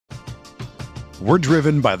We're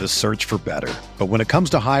driven by the search for better. But when it comes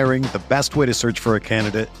to hiring, the best way to search for a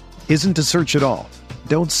candidate isn't to search at all.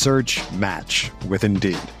 Don't search, match with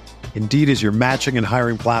Indeed. Indeed is your matching and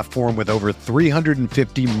hiring platform with over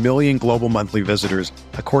 350 million global monthly visitors,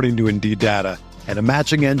 according to Indeed data, and a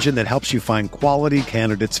matching engine that helps you find quality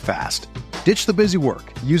candidates fast. Ditch the busy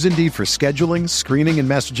work. Use Indeed for scheduling, screening, and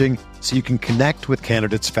messaging so you can connect with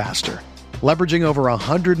candidates faster. Leveraging over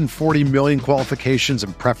 140 million qualifications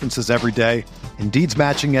and preferences every day, Indeed's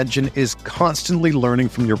matching engine is constantly learning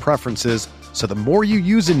from your preferences, so the more you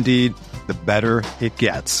use Indeed, the better it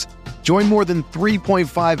gets. Join more than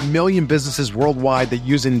 3.5 million businesses worldwide that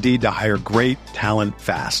use Indeed to hire great talent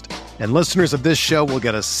fast. And listeners of this show will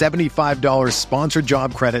get a $75 sponsored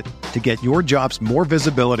job credit to get your jobs more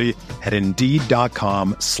visibility at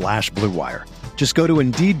Indeed.com/Blue Wire. Just go to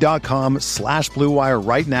Indeed.com/Blue Wire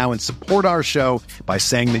right now and support our show by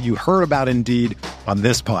saying that you heard about Indeed on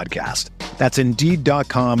this podcast. That's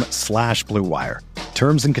Indeed.com/Blue Wire.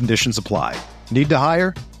 Terms and conditions apply. Need to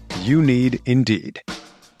hire? You need Indeed.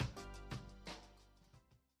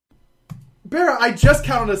 Barra, I just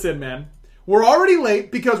counted us in, man. We're already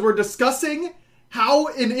late because we're discussing how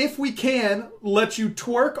and if we can let you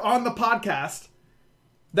twerk on the podcast.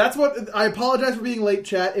 That's what... I apologize for being late,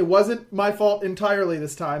 chat. It wasn't my fault entirely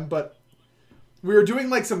this time, but we were doing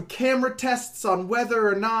like some camera tests on whether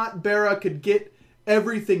or not Barra could get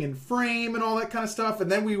everything in frame and all that kind of stuff, and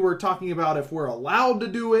then we were talking about if we're allowed to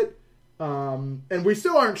do it, and we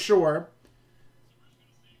still aren't sure.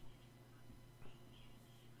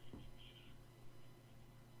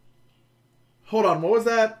 Hold on, what was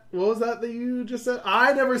that? What was that you just said?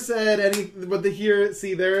 I never said any, but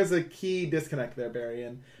see, there is a key disconnect there, Barry,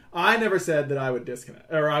 and I never said that I would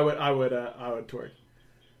disconnect, or I would twerk.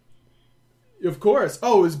 Of course.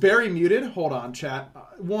 Oh, is Barry muted? Hold on, chat.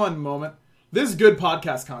 One moment. This is good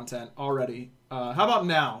podcast content already. How about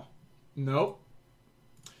now? Nope.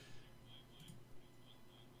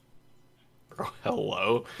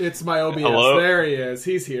 Hello. It's my OBS. Hello? There he is.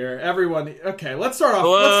 He's here. Everyone. Okay, let's start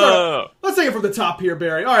off. Let's take it from the top here,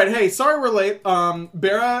 Barry. All right. Hey, sorry we're late.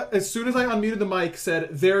 Barra, as soon as I unmuted the mic, said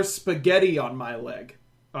there's spaghetti on my leg.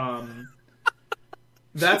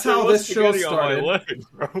 That's how this show started. Leg,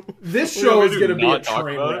 this show is going to be a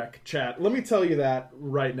train wreck, chat. Let me tell you that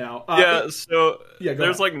right now. There's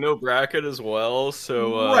ahead. like no bracket as well,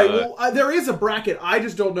 so... Right, well, there is a bracket. I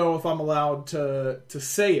just don't know if I'm allowed to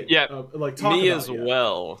say it. Yeah, talk me about as it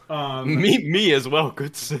well. Me as well,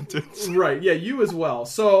 good sentence. Right, yeah, you as well.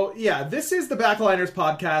 So, yeah, this is the Backliners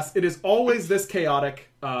podcast. It is always this chaotic.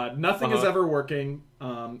 Nothing is ever working,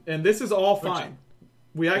 and this is all fine.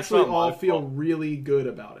 We actually all feel really good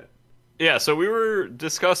about it. Yeah, so we were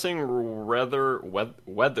discussing whether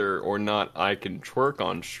or not I can twerk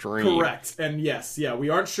on stream. Correct, and yes, we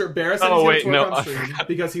aren't sure. Barra said he's going to twerk on stream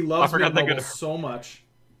because he loves Mint Mobile so much.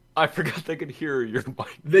 I forgot they could hear your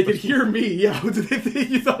mic. They could hear me, yeah. Did they think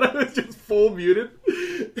you thought I was just full muted?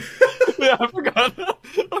 Yeah, I forgot that.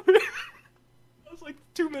 Like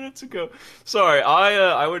 2 minutes ago. Sorry,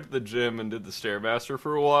 I went to the gym and did the Stairmaster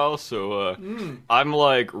for a while, so I'm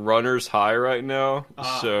like runner's high right now,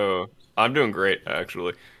 so I'm doing great,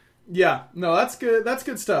 actually. Yeah, no, that's good. That's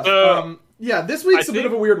good stuff. This week's a bit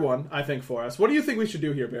of a weird one, I think, for us. What do you think we should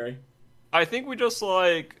do here, Barry? I think we just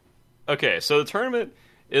okay, so the tournament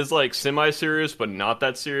is like semi-serious, but not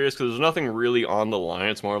that serious, because there's nothing really on the line.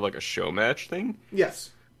 It's more of like a show match thing.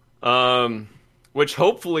 Yes. Which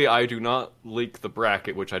hopefully I do not leak the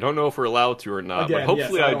bracket, which I don't know if we're allowed to or not. Again, but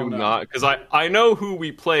hopefully yes, I do not, because I know who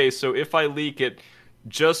we play, so if I leak it,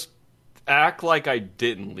 just act like I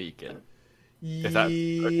didn't leak it. If that,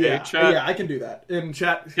 okay, chat? Yeah, I can do that. And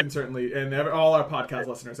chat can certainly, and all our podcast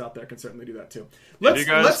listeners out there can certainly do that too.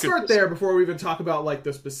 Let's start there before we even talk about like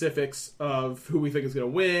the specifics of who we think is going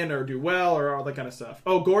to win or do well or all that kind of stuff.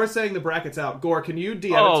 Oh, Gore's saying the bracket's out. Gore, can you DM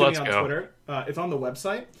it to me on Twitter? It's on the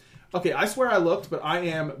website. Okay, I swear I looked, but I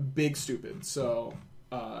am big stupid, so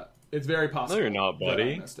it's very possible. No, you're not, buddy.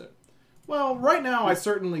 That I missed it. Well, right now I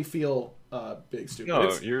certainly feel big stupid.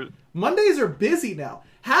 No, Mondays are busy now.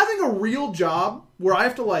 Having a real job where I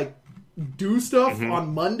have to like do stuff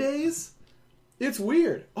on Mondays, it's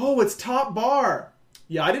weird. Oh, it's top bar.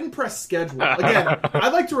 Yeah, I didn't press schedule. Again,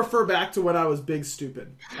 I'd like to refer back to when I was big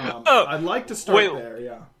stupid. I'd like to start there.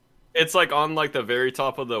 Yeah, it's like on like the very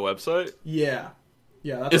top of the website. Yeah.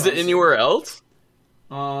 That's is it anywhere else?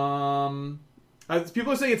 People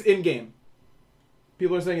are saying it's in game.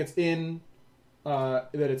 People are saying it's in that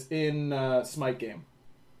it's in Smite game.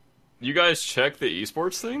 You guys check the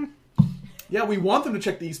esports thing? Yeah, we want them to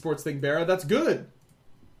check the esports thing, Barra. That's good.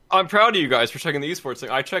 I'm proud of you guys for checking the esports thing.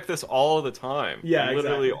 I check this all the time. Yeah,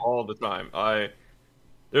 literally exactly. all the time.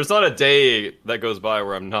 There's not a day that goes by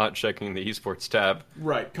where I'm not checking the esports tab.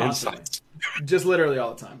 Right, constantly. Just literally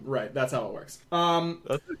all the time. Right, that's how it works.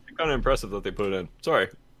 That's kind of impressive that they put it in. Sorry.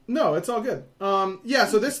 No, it's all good. Yeah,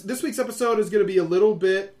 so this week's episode is going to be a little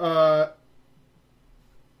bit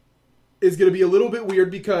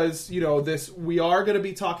weird because, you know, we are going to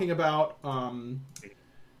be talking about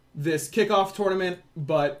this kickoff tournament,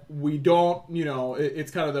 but we don't, you know,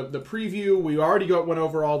 it's kind of the preview. We already went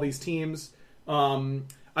over all these teams.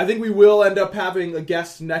 I think we will end up having a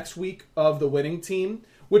guest next week of the winning team,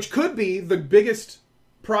 which could be the biggest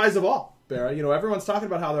prize of all. Barra, you know, everyone's talking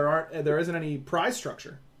about how there isn't any prize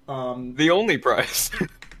structure. The only prize.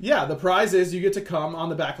 Yeah, the prize is you get to come on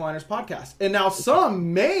the Backliners podcast. And now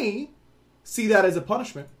some may see that as a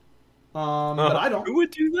punishment, but I don't. Who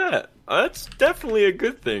would do that? That's definitely a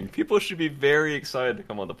good thing. People should be very excited to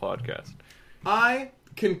come on the podcast. I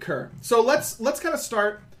concur. So let's kind of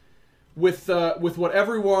start with what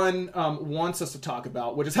everyone wants us to talk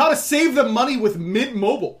about, which is how to save the money with Mint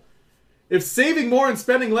Mobile. If saving more and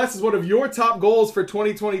spending less is one of your top goals for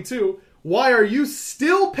 2022, why are you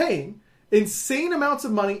still paying insane amounts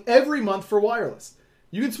of money every month for wireless?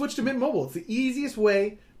 You can switch to Mint Mobile. It's the easiest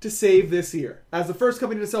way to save this year. As the first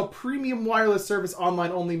company to sell premium wireless service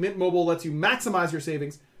online only, Mint Mobile lets you maximize your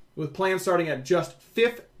savings with plans starting at just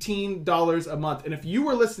 $15 a month. And if you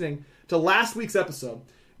were listening to last week's episode,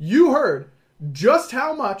 you heard just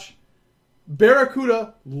how much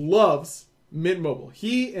Barracuda loves Mint Mobile.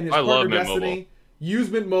 He and his partner Destiny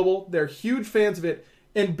use Mint Mobile. They're huge fans of it.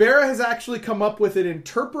 And Barra has actually come up with an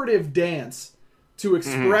interpretive dance to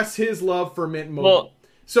express his love for Mint Mobile.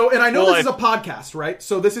 And I know this is a podcast, right?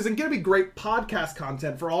 So this isn't going to be great podcast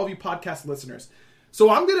content for all of you podcast listeners.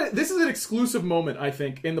 So this is an exclusive moment, I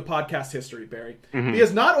think, in the podcast history, Barry.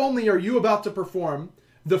 Because not only are you about to perform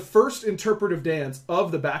the first interpretive dance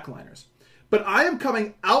of the Backliners, but I am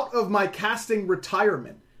coming out of my casting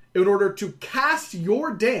retirement in order to cast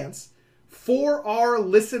your dance for our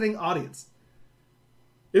listening audience.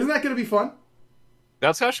 Isn't that going to be fun?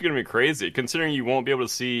 That's actually going to be crazy, considering you won't be able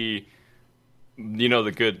to see, you know,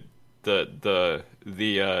 the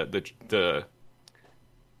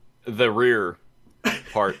rear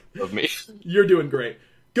part of me. You're doing great.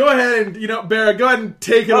 Go ahead and, you know, Barra, go ahead and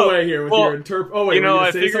take it away here with your interp. Oh wait, you know,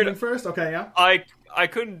 I figured something first. Okay, yeah. I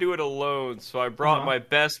couldn't do it alone, so I brought my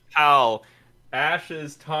best pal,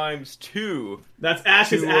 Ashes times 2. That's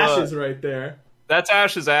Ashes Ashes right there. That's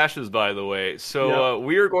Ashes, by the way. So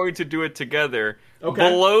we are going to do it together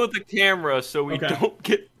below the camera so we don't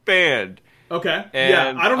get banned. Okay.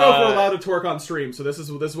 And, I don't know if we're allowed to twerk on stream, so this is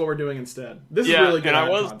what we're doing instead. This is really good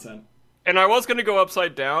content. And I was going to go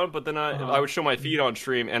upside down, but then I would show my feet on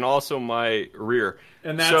stream and also my rear.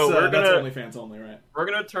 And that's OnlyFans only, right? We're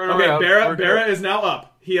going to turn around. Okay, Barra is now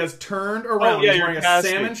up. He has turned around. He's wearing a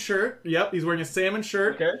salmon shirt. Yep, he's wearing a salmon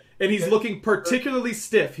shirt. Okay. And he's looking particularly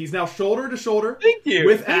stiff. He's now shoulder to shoulder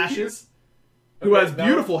with Ashes, who has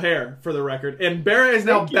beautiful hair, for the record. And Barra is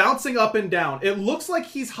now bouncing up and down. It looks like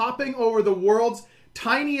he's hopping over the world's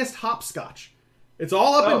tiniest hopscotch. It's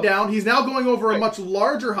all up and down. He's now going over a much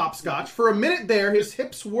larger hopscotch. For a minute there, his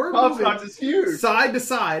hips were moving side to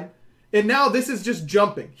side. And now this is just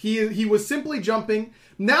jumping. He was simply jumping.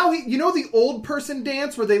 Now, you know the old person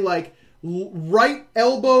dance where they like right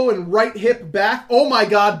elbow and right hip back? Oh my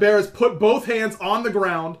God, Barra's put both hands on the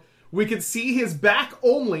ground. We can see his back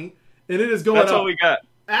only, and it is going up. That's all we got.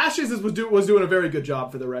 Ashes was doing a very good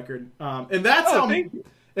job, for the record. And that's how. Thank you.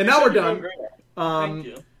 And now we're done. Thank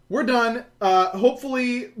you. We're done.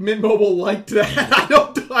 Hopefully, Mint Mobile liked that.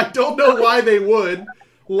 I don't know why they would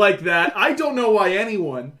like that. I don't know why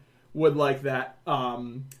anyone would like that.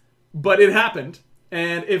 But it happened.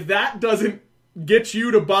 And if that doesn't get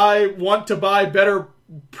you to want to buy better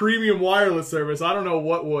premium wireless service, I don't know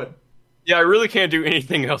what would. Yeah, I really can't do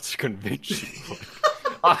anything else to convince you.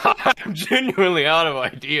 I'm genuinely out of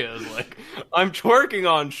ideas. Like, I'm twerking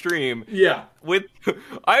on stream. Yeah. I did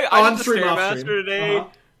the Stairmaster today. Uh-huh.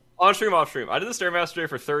 On stream, off stream. I did the Stairmaster today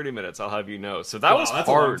for 30 minutes, I'll have you know. So that was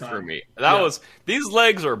hard for me. These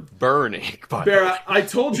legs are burning. Barra, I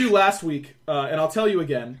told you last week, and I'll tell you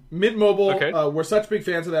again, Mint Mobile, we're such big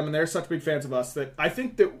fans of them, and they're such big fans of us, that I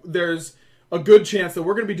think that there's a good chance that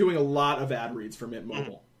we're going to be doing a lot of ad reads for Mint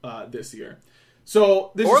Mobile this year.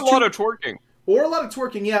 So this or a lot of twerking. Or a lot of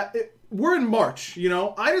twerking, yeah. We're in March, you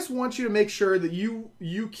know. I just want you to make sure that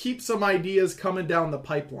you keep some ideas coming down the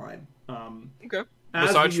pipeline.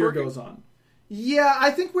 As the year goes on. Yeah,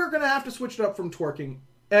 I think we're going to have to switch it up from twerking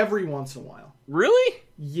every once in a while. Really?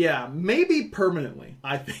 Yeah, maybe permanently,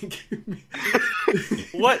 I think.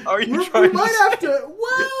 What are you We trying to might say? have to.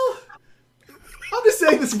 Well, I'm just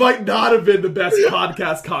saying this might not have been the best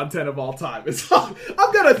podcast content of all time.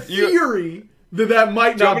 I've got a theory that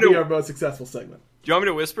might Do you want not me be to- our most successful segment. Do you want me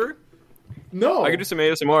to whisper? No, I can do some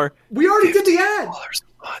ASMR. we already did the ad.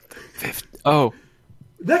 A month. Oh.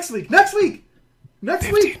 Next week. Next week.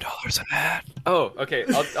 $15 an ad. Oh, okay.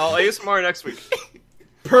 I'll ASMR next week.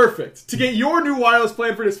 Perfect. To get your new wireless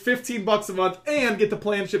plan for just $15 a month and get the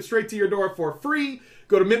plan shipped straight to your door for free,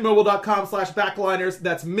 go to mintmobile.com/backliners.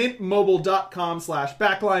 That's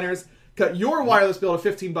mintmobile.com/backliners. Cut your wireless bill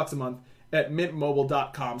to $15 a month at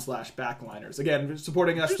mintmobile.com/backliners. Again,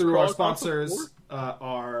 supporting us through our sponsors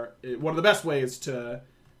are one of the best ways to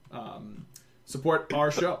support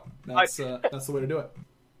our show. That's the way to do it.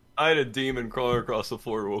 I had a demon crawling across the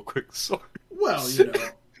floor real quick. Sorry. Well, you know.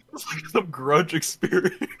 It's like some grudge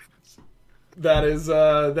experience. That is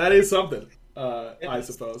something, I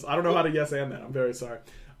suppose. I don't know how to yes and that. I'm very sorry.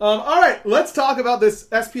 All right, let's talk about this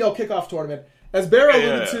SPL kickoff tournament. As Barrow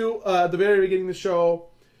alluded to at the very beginning of the show,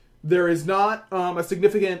 there is not a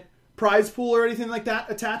significant prize pool or anything like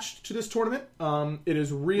that attached to this tournament. It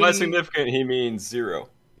is really... By significant, he means 0.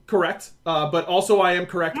 Correct. But also I am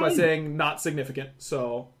correct by saying not significant.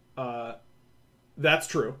 So that's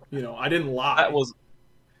true. You know, I didn't lie.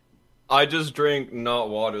 I just drank not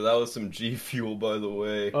water. That was some G Fuel, by the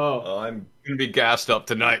way. Oh. I'm going to be gassed up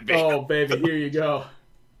tonight, baby. Oh, baby, here you go.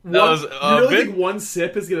 That was, you really think one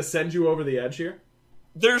sip is going to send you over the edge here?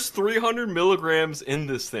 There's 300 milligrams in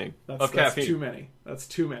this thing of caffeine. That's too many. That's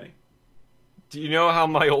too many. Do you know how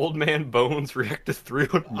my old man bones react to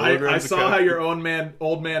 300 milligrams I of saw caffeine? how your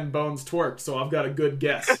old man bones twerked, so I've got a good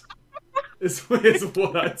guess. is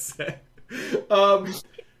what I'd say.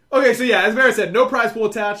 Okay, so yeah, as Barrett said, no prize pool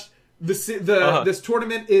attached. This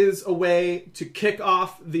tournament is a way to kick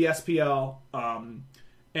off the SPL,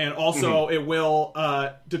 and also it will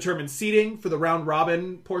determine seeding for the round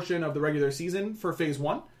robin portion of the regular season for Phase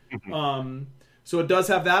 1. So it does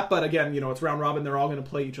have that, but again, you know, it's round robin. They're all going to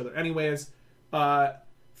play each other anyways.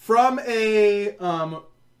 From a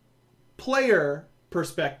player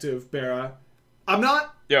perspective, Barra,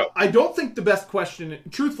 I don't think the best question,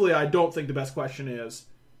 truthfully, I don't think the best question is,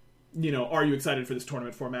 you know, are you excited for this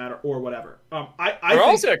tournament format or whatever? I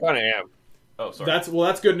kind of am. Oh, sorry. That's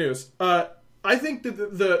good news. I think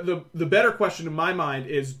that the better question in my mind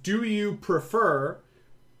is, do you prefer,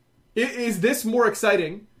 is this more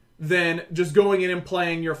exciting than just going in and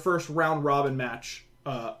playing your first round robin match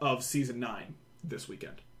of season 9 this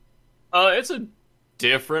weekend? It's a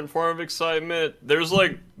different form of excitement. There's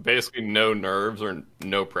like basically no nerves or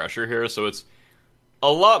no pressure here, so it's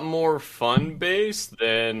a lot more fun-based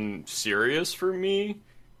than serious for me.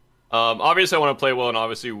 Obviously, I want to play well, and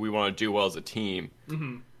obviously, we want to do well as a team.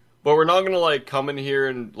 But we're not going to, like, come in here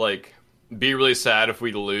and, like, be really sad if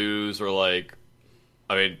we lose, or, like...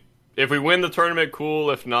 I mean, if we win the tournament, cool.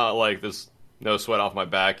 If not, like, there's no sweat off my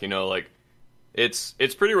back, you know? Like, it's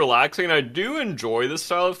pretty relaxing, and I do enjoy this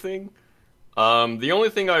style of thing. The only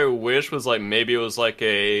thing I wish was, like, maybe it was, like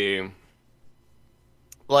a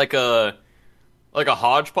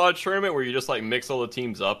hodgepodge tournament where you just like mix all the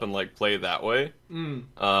teams up and like play that way.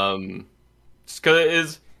 Just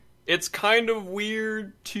because it's kind of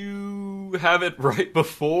weird to have it right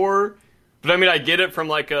before, but I mean I get it from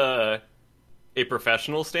like a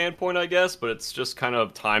professional standpoint, I guess, but it's just kind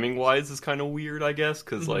of timing wise is kind of weird, I guess,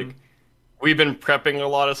 because like we've been prepping a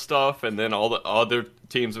lot of stuff, and then all the other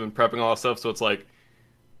teams have been prepping a lot of stuff, so it's like,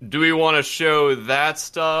 do we want to show that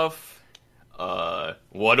stuff?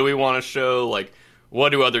 What do we want to show? Like, what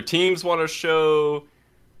do other teams want to show?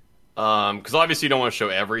 Because obviously you don't want to show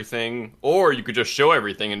everything, or you could just show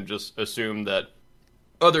everything and just assume that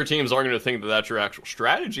other teams aren't going to think that that's your actual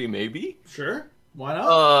strategy. Maybe. Sure. Why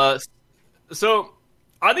not? So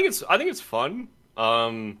I think it's fun.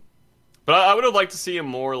 But I would have liked to see a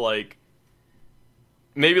more like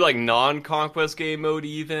maybe like non-conquest game mode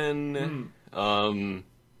even.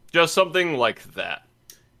 Just something like that.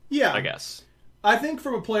 Yeah, I guess. I think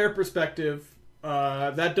from a player perspective,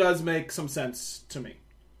 that does make some sense to me.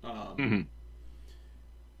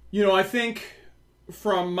 You know, I think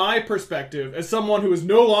from my perspective, as someone who is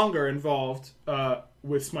no longer involved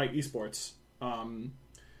with Smite Esports,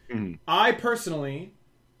 I personally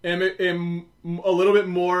am a little bit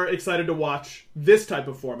more excited to watch this type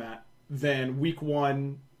of format than week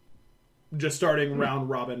 1, just starting round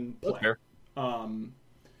robin play.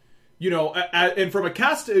 You know, and from a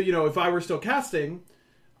cast, you know, if I were still casting,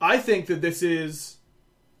 I think that this is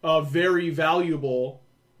a very valuable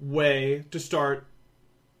way to start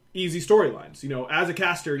easy storylines. You know, as a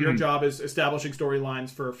caster, your job is establishing storylines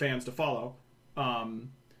for fans to follow.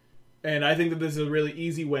 And I think that this is a really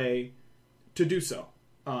easy way to do so.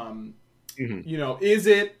 Is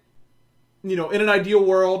it, in an ideal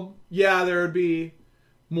world, yeah, there would be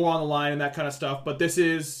more on the line and that kind of stuff. But this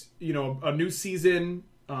is, a new season,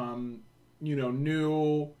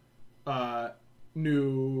 new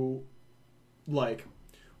like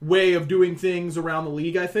way of doing things around the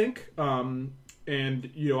league, I think. And,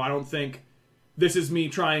 I don't think this is me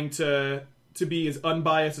trying to be as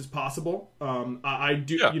unbiased as possible. I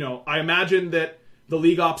do, I imagine that the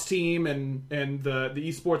league ops team and the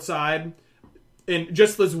esports side, and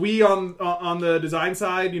just as we on the design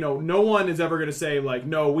side, no one is ever going to say like,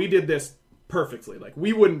 no, we did this perfectly. Like,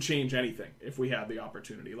 we wouldn't change anything if we had the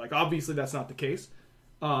opportunity. Like, obviously that's not the case.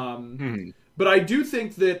 But I do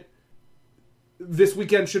think that this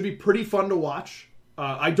weekend should be pretty fun to watch.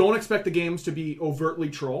 I don't expect the games to be overtly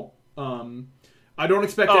troll. I don't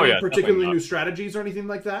expect any particularly new strategies or anything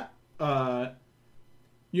like that. I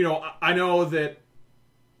know that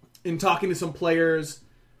in talking to some players,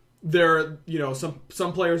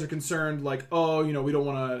 some players are concerned like, oh, we don't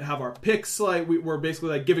want to have our picks, like we're basically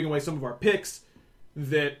like giving away some of our picks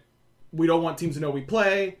that we don't want teams to know we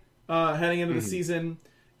play heading into the season.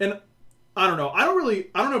 And I don't know. I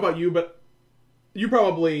don't know about you, but you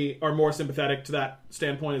probably are more sympathetic to that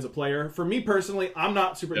standpoint as a player. For me personally, I'm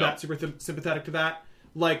not super sympathetic to that.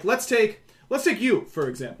 Like, let's take you, for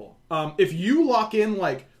example. If you lock in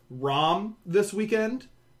like ROM this weekend,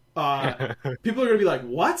 people are going to be like,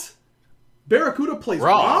 what? Barracuda plays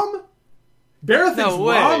ROM? Barra thinks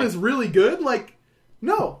ROM is really good? Like,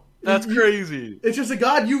 no. That's crazy. It's just a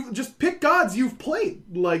god. You just pick gods you've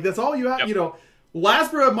played. Like, that's all you have. Yep.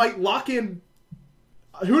 Lasbra might lock in,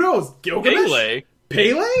 who knows, Gilgamesh?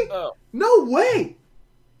 Pele? Oh. No way.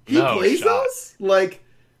 He plays those? Like,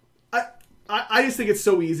 I just think it's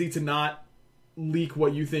so easy to not leak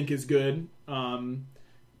what you think is good. I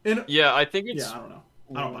think it's I don't know.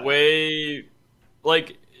 I don't way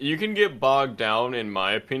like, you can get bogged down, in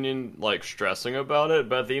my opinion, like stressing about it,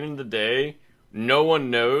 but at the end of the day, no one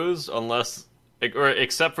knows unless, or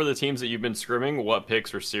except for the teams that you've been scrimming, what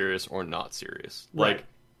picks are serious or not serious. Right. Like,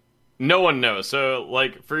 no one knows. So,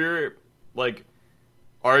 like, for your like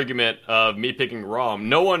argument of me picking ROM,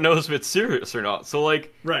 no one knows if it's serious or not. So,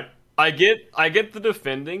 like, right. I get the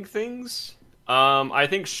defending things. I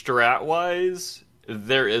think strat wise,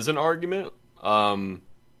 there is an argument.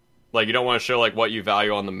 Like, you don't want to show like what you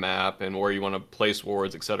value on the map and where you want to place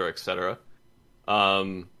wards, etc., etc.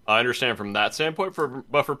 I understand from that standpoint.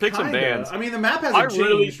 But for picks and bans, I mean, the map hasn't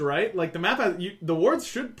changed, right? Like, the map has the wards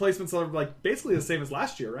placements are like basically the same as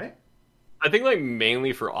last year, right? I think like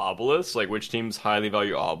mainly for Obelisk, like which teams highly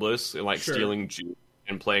value Obelisk and like stealing juice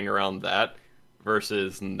and playing around that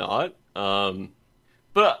versus not.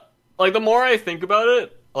 But like, the more I think about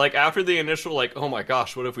it, like after the initial like, oh my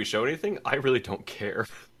gosh, what if we show anything? I really don't care.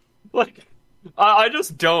 Like, I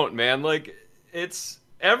just don't, man. Like, it's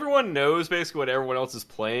everyone knows basically what everyone else is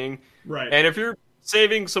playing, right? And if you're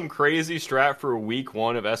saving some crazy strat for week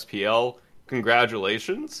 1 of SPL,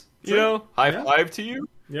 congratulations. Sure. High five to you.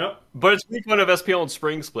 Yep. But it's week 1 of SPL and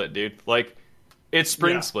Spring Split, dude. Like, it's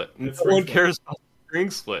Spring Split. No one cares about Spring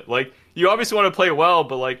Split. Like, you obviously want to play well,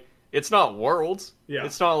 but like, it's not Worlds. Yeah.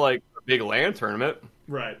 It's not like a big LAN tournament.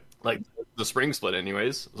 Right. Like the Spring Split,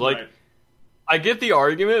 anyways. Like, I get the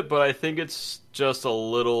argument, but I think it's just a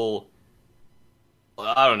little.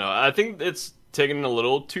 I don't know. I think it's taken it a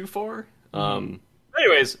little too far.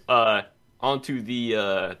 Anyways, onto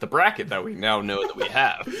the bracket that we now know that we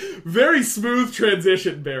have. Very smooth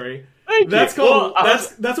transition, Barry. That's called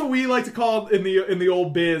that's what we like to call in the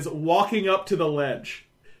old biz walking up to the ledge.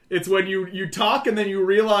 It's when you talk and then you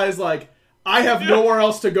realize like, I have nowhere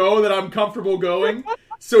else to go that I'm comfortable going.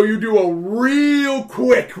 So you do a real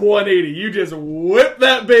quick 180. You just whip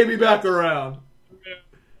that baby back around.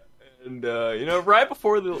 And right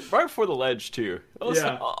before the ledge too.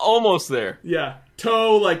 Almost there. Yeah.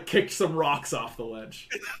 Toe like kicked some rocks off the ledge.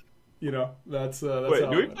 That's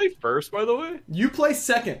Wait, do we play first, by the way? You play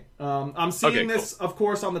second. I'm seeing this, of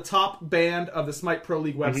course, on the top band of the Smite Pro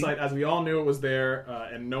League website, as we all knew it was there,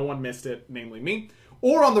 and no one missed it, namely me.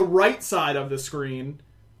 Or on the right side of the screen,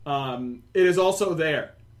 it is also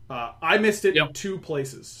there. I missed it in 2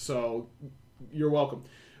 places, so you're welcome.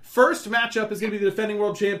 First matchup is going to be the defending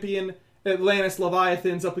world champion Atlantis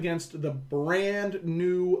Leviathans up against the brand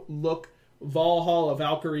new look Valhalla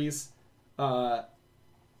Valkyries.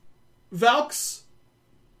 Valks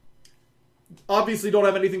obviously don't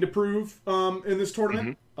have anything to prove in this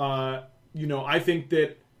tournament. I think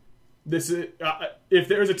that this is if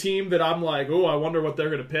there's a team that I'm like, oh, I wonder what they're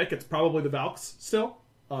going to pick, it's probably the Valks still.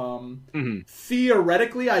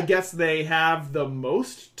 Theoretically, I guess they have the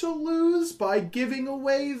most to lose by giving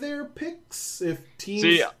away their picks if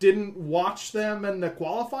teams didn't watch them in the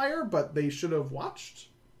qualifier, but they should have watched.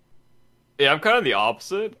 Yeah, I'm kind of the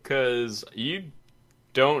opposite, because you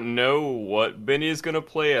don't know what Benny is going to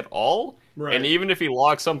play at all. Right. And even if he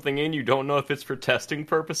locks something in, you don't know if it's for testing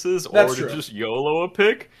purposes or to just YOLO a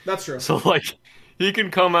pick. That's true. So, like, he can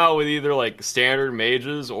come out with either, like, standard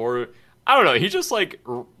mages or, I don't know, he just, like,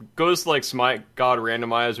 goes to, like, Smite God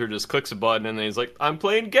Randomizer, just clicks a button, and then he's like, I'm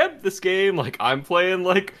playing Geb this game, like, I'm playing,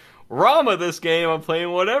 like, Rama this game, I'm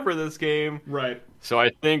playing whatever this game. Right. So I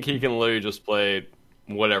think he can literally just play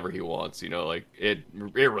whatever he wants, you know, like, it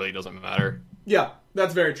really doesn't matter. Yeah,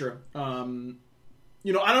 that's very true.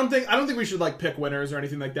 You know, I don't think we should like pick winners or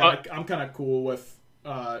anything like that. I'm kind of cool with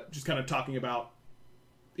just kind of talking about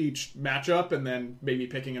each matchup and then maybe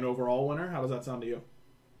picking an overall winner. How does that sound to you?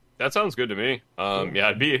 That sounds good to me. Cool.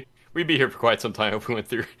 Yeah, we'd be here for quite some time if we went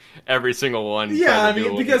through every single one. Yeah, I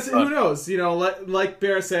mean, because who knows? You know, like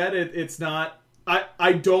Bear said, it's not.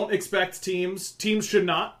 I don't expect teams should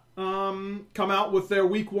not come out with their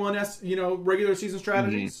week one regular season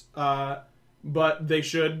strategies. But they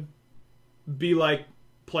should be like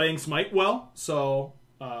playing Smite well. So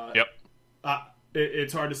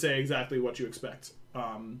it's hard to say exactly what you expect.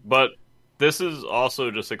 But this is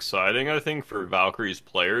also just exciting, I think, for Valkyrie's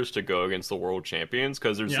players to go against the world champions,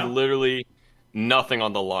 because there's literally nothing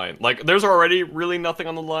on the line. Like, there's already really nothing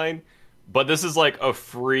on the line, but this is like a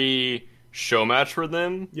free show match for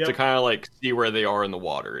them to kind of like see where they are in the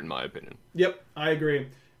water, in my opinion. Yep, I agree.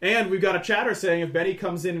 And we've got a chatter saying if Benny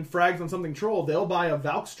comes in and frags on something troll, they'll buy a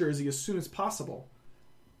Valks jersey as soon as possible.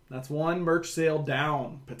 That's one merch sale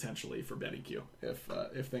down, potentially, for Benny Q,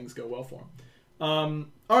 if things go well for him.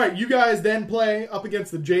 All right, you guys then play up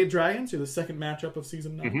against the Jade Dragons. You're the second matchup of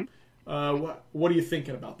Season 9. What are you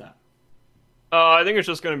thinking about that? I think it's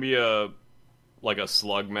just going to be a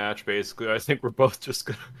slug match, basically. I think we're both just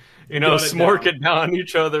going to, smork it down on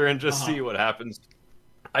each other and just see what happens.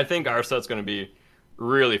 I think our set's going to be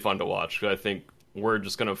really fun to watch, because I think we're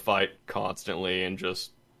just going to fight constantly and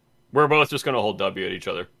we're both just going to hold W at each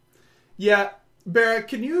other. Yeah. Barrett,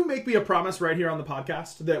 can you make me a promise right here on the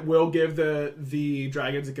podcast that we'll give the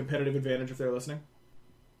Dragons a competitive advantage if they're listening?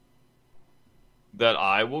 That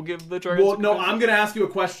I will give the Dragons Well, no, I'm going to ask you a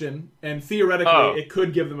question, and theoretically it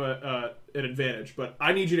could give them an advantage, but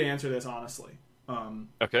I need you to answer this honestly.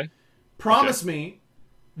 Okay. Promise me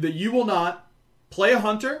that you will not play a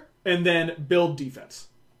hunter and then build defense.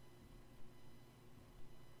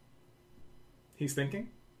 He's thinking.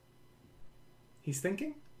 He's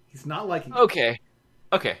not liking it.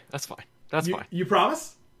 Okay, that's fine. That's fine. You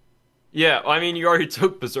promise? Yeah, I mean, you already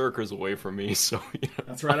took Berserkers away from me, so...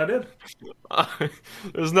 That's right, I did.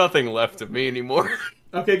 There's nothing left of me anymore.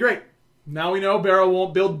 Okay, great. Now we know Barrow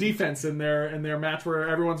won't build defense in their match where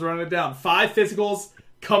everyone's running it down. 5 physicals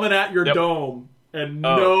coming at your dome, and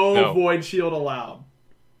no Void Shield allowed.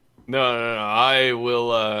 No. I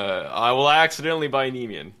will accidentally buy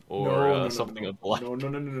Nemean or something of the like.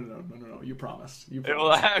 No. You promised. It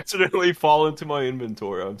will accidentally fall into my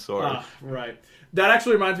inventory. I'm sorry. Right. That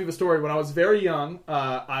actually reminds me of a story. When I was very young,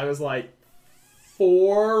 I was like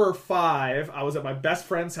 4 or 5. I was at my best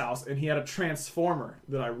friend's house, and he had a Transformer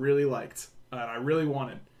that I really liked and I really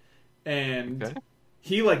wanted, and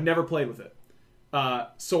he like never played with it.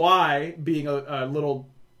 So I, being a little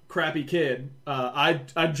crappy kid,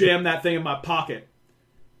 I jammed that thing in my pocket,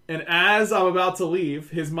 and as I'm about to leave,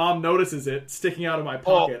 his mom notices it sticking out of my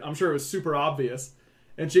pocket. I'm sure it was super obvious,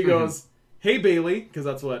 and she goes, "Hey Bailey," because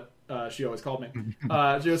that's what she always called me. She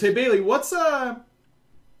goes, "Hey Bailey, what's that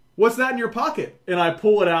in your pocket?" And I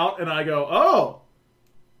pull it out and I go, "Oh,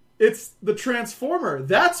 it's the Transformer.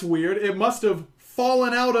 That's weird. It must have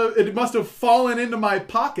fallen into my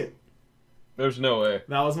pocket." There's no way.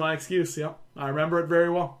 That was my excuse. Yep, I remember it very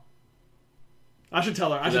well. I should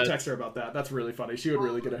tell her. I should text her about that. That's really funny. She would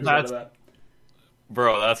really get a hoot out of that.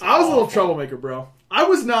 Bro, that's I was a little troublemaker, bro. I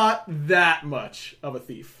was not that much of a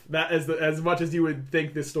thief. That as much as you would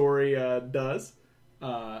think this story does.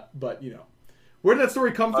 But where did that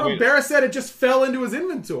story come from? Barra said it just fell into his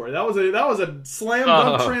inventory. That was a slam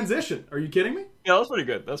dunk transition. Are you kidding me? Yeah, that's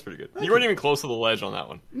pretty good. You weren't even close to the ledge on that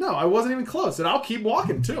one. No, I wasn't even close, and I'll keep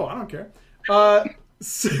walking too. I don't care.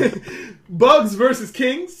 Bugs versus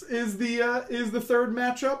Kings is the third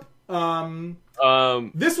matchup.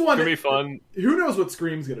 This one gonna be fun. Who knows what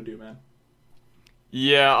Scream's gonna do, man?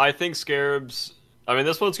 Yeah, I think Scarabs. I mean,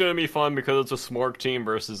 this one's gonna be fun because it's a Smork team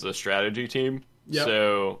versus a strategy team. Yep.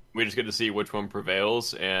 So we just get to see which one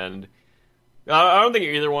prevails, and I don't think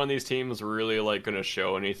either one of these teams really like gonna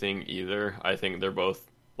show anything either. I think they're both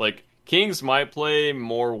Like, Kings might play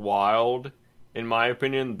more wild, in my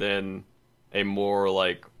opinion, than a more,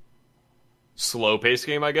 like, slow-paced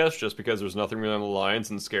game, I guess, just because there's nothing really on the lines,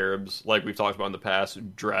 and Scarabs, like we've talked about in the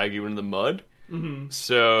past, drag you into the mud. Mm-hmm.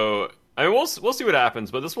 So, I mean, we'll see what happens,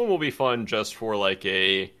 but this one will be fun just for, like,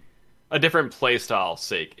 a different playstyle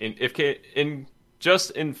sake.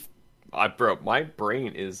 Bro, my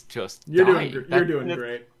brain is just dying. You're doing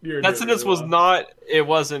great. That sentence was not. It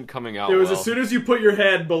wasn't coming out. It was well. As soon as you put your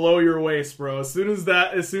head below your waist, bro. As soon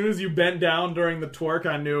as you bent down during the twerk,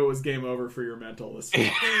 I knew it was game over for your mental this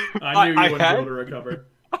week. I knew you wouldn't be able to recover.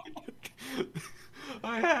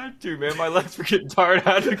 I had to, man. My legs were getting tired.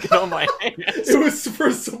 I had to get on my hands. It was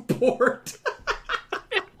for support.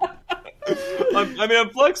 I'm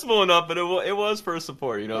flexible enough, but it was for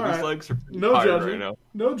support. You know, all these right. legs are no tired judgment. right now.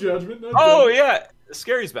 No judgment. Oh yeah,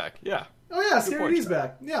 Scary's back. Yeah. Oh yeah, Good Scary point, D's Chad.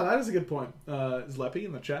 back. Yeah, that is a good point. Zleppy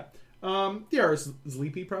in the chat. Yeah, or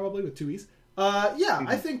Zleepy probably with 2 E's. Yeah,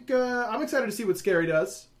 I think I'm excited to see what Scary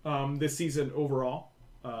does this season overall.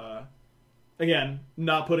 Again,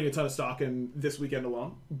 not putting a ton of stock in this weekend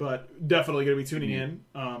alone, but definitely going to be tuning in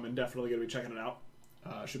and definitely going to be checking it out.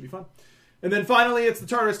 Should be fun. And then finally, it's the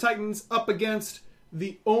Tartarus Titans up against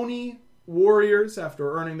the Oni Warriors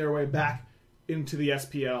after earning their way back into the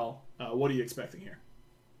SPL. What are you expecting here?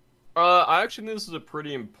 I actually think this is a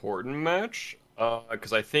pretty important match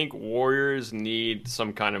because I think Warriors need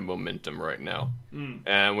some kind of momentum right now,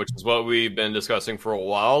 and which is what we've been discussing for a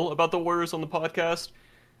while about the Warriors on the podcast.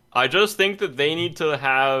 I just think that they need to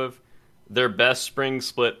have their best spring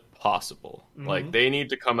split possible. Like, they need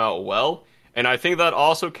to come out well, and I think that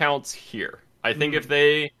also counts here. I think if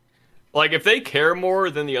they care more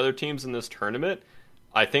than the other teams in this tournament,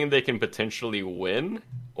 I think they can potentially win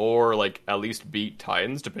or, like, at least beat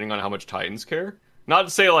Titans, depending on how much Titans care. Not to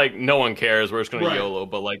say, like, no one cares, we're just going to YOLO,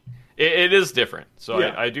 but, like, it is different. So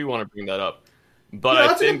yeah. I do want to bring that up. But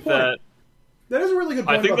yeah, I think that... That is a really good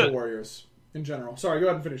point about the Warriors in general. Sorry, go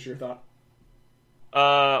ahead and finish your thought.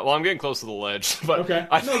 Well, I'm getting close to the ledge, but okay.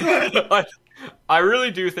 I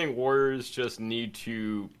really do think Warriors just need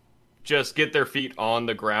to just get their feet on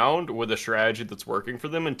the ground with a strategy that's working for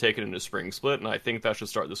them and take it into spring split, and I think that should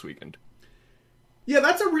start this weekend. Yeah,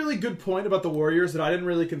 that's a really good point about the Warriors that I didn't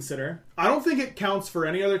really consider. I don't think it counts for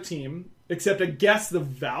any other team, except I guess the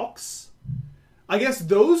Valks. I guess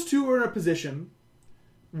those two are in a position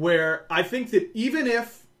where I think that even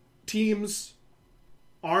if teams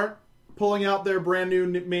aren't pulling out their brand new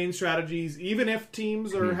main strategies, even if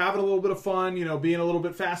teams are having a little bit of fun, you know, being a little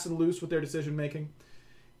bit fast and loose with their decision making,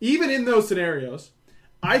 even in those scenarios,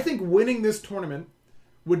 I think winning this tournament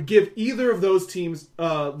would give either of those teams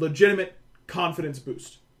a legitimate confidence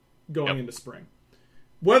boost going into spring.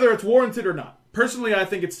 Whether it's warranted or not. Personally, I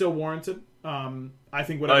think it's still warranted. I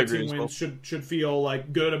think whatever team wins should feel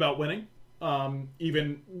like good about winning.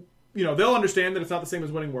 Even, you know, they'll understand that it's not the same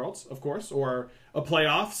as winning Worlds, of course, or a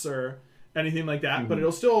playoffs or anything like that, but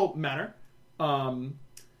it'll still matter. You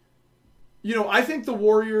know, I think the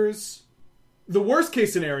Warriors... The worst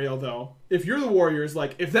case scenario, though, if you're the Warriors,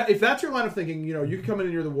 like, if that's your line of thinking, you know, you can come in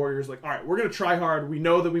and you're the Warriors, like, all right, we're going to try hard. We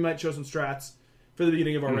know that we might show some strats for the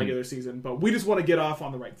beginning of our regular season, but we just want to get off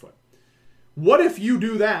on the right foot. What if you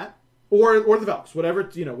do that, or the Valks, whatever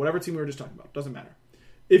team we were just talking about, doesn't matter.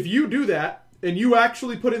 If you do that, and you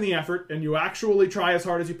actually put in the effort, and you actually try as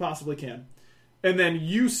hard as you possibly can, and then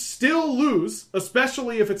you still lose,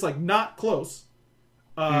 especially if it's, like, not close,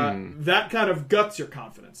 that kind of guts your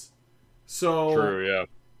confidence. So, true, yeah.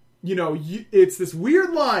 You know, it's this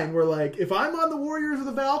weird line where, like, if I'm on the Warriors or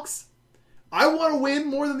the Valks, I want to win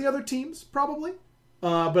more than the other teams, probably.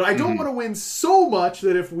 But I don't want to win so much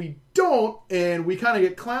that if we don't, and we kind of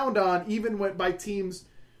get clowned on, even by teams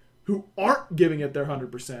who aren't giving it their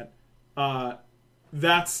 100%,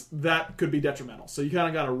 that could be detrimental. So you kind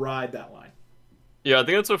of got to ride that line. Yeah, I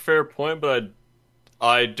think that's a fair point, but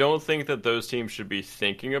I don't think that those teams should be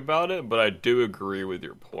thinking about it, but I do agree with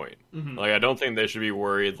your point. Like, I don't think they should be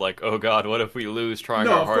worried, like, oh god, what if we lose trying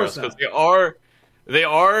our hardest? Because they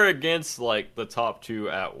are against, like, the top two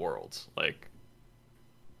at Worlds. Like,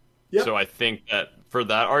 so I think that for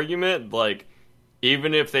that argument, like,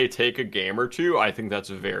 even if they take a game or two, I think that's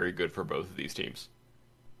very good for both of these teams.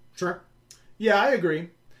 Sure. Yeah, I agree.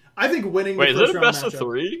 I think winning the first round. Wait, is it a best of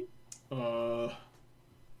 3?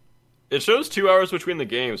 It shows 2 hours between the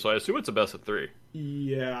games, so I assume it's a best of 3.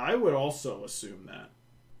 Yeah, I would also assume that.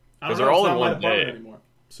 Because they're all in one day anymore.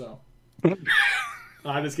 So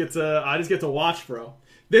I just get to watch, bro.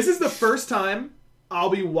 This is the first time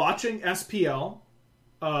I'll be watching SPL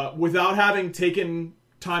without having taken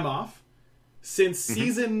time off since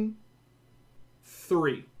season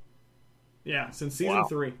 3. Yeah, since season Wow.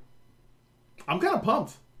 3. I'm kind of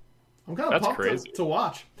pumped. That's pumped crazy. to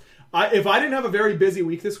watch. If I didn't have a very busy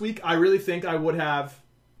week this week, I really think I would have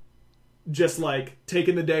just like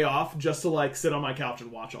taken the day off just to like sit on my couch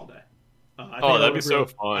and watch all day. That'd be so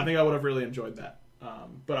fun. I think I would have really enjoyed that.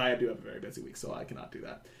 But I do have a very busy week, so I cannot do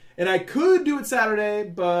that. And I could do it Saturday,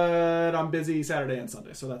 but I'm busy Saturday and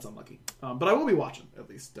Sunday, so that's unlucky. But I will be watching at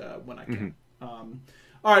least when I can. All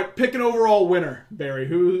right, pick an overall winner, Barry.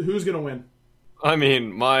 Who's gonna win? I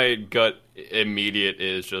mean, my gut immediate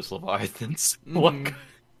is just Leviathans. Look,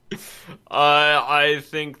 I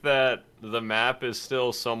think that the map is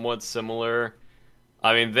still somewhat similar.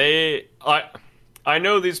 I mean, I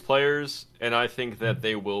know these players, and I think that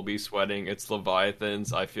they will be sweating. It's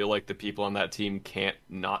Leviathans. I feel like the people on that team can't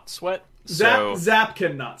not sweat. Zap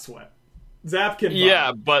cannot sweat. Zap can.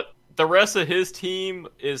 Yeah, but the rest of his team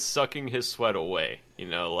is sucking his sweat away. You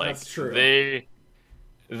know, like that's true.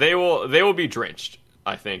 They will be drenched,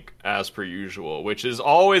 I think, as per usual, which is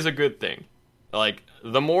always a good thing. Like,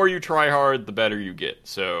 the more you try hard, the better you get.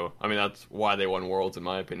 So, I mean, that's why they won Worlds, in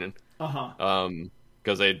my opinion.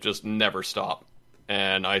 Because they just never stop.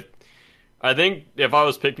 And I think if I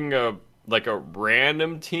was picking a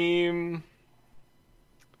random team,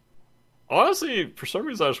 honestly, for some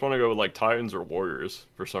reason, I just want to go with like Titans or Warriors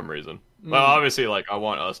for some reason. Well, obviously, like I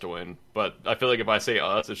want us to win, but I feel like if I say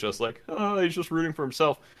us, it's just like, oh, he's just rooting for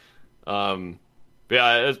himself. But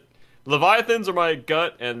yeah, Leviathans are my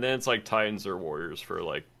gut, and then it's like Titans or Warriors for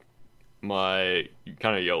like my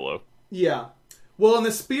kind of YOLO. Yeah. Well, in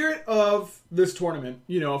the spirit of this tournament,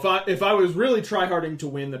 you know, if I was really tryharding to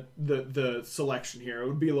win the selection here, it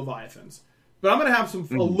would be Leviathans. But I'm going to have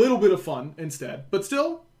a little bit of fun instead, but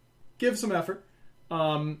still give some effort.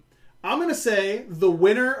 I'm going to say the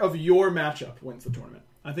winner of your matchup wins the tournament.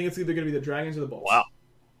 I think it's either going to be the Dragons or the Bulls. Wow.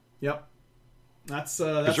 Yep. That's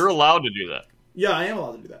because you're allowed to do that. Yeah, I am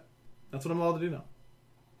allowed to do that. That's what I'm allowed to do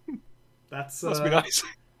now. That's must be nice.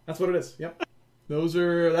 That's what it is. Yep.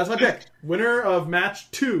 That's my pick. Winner of match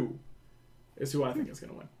 2 is who I think is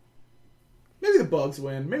going to win. Maybe the Bugs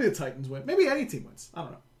win. Maybe the Titans win. Maybe any team wins. I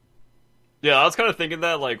don't know. Yeah, I was kind of thinking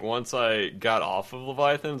that, like, once I got off of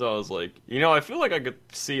Leviathans, I was like, you know, I feel like I could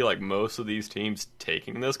see, like, most of these teams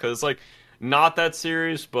taking this, because it's, like, not that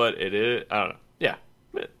serious, but it is, I don't know. Yeah.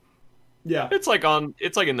 Yeah. It's like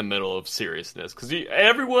in the middle of seriousness, because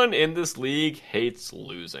everyone in this league hates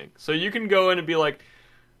losing. So you can go in and be like,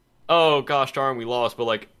 oh, gosh darn, we lost, but,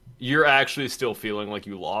 like, you're actually still feeling like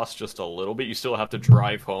you lost just a little bit. You still have to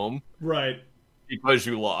drive home. Right. Because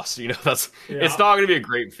you lost, you know, it's not going to be a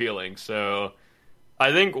great feeling. So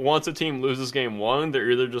I think once a team loses game 1,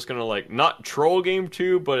 they're either just going to like not troll game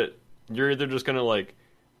 2, but you're either just going to like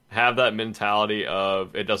have that mentality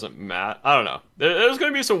of it doesn't matter. I don't know. There's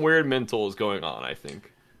going to be some weird mentals going on, I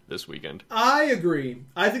think, this weekend. I agree.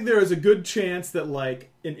 I think there is a good chance that like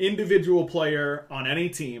an individual player on any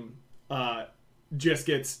team just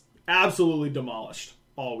gets absolutely demolished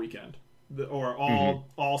all weekend or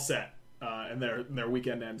all set. And their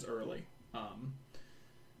weekend ends early.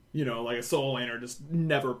 You know, like a solo laner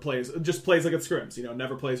just plays like it scrims. You know,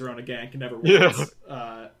 never plays around a gank, never wins.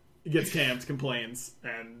 Yeah. Gets camped, complains,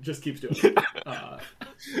 and just keeps doing it.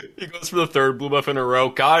 He goes for the 3rd blue buff in a row.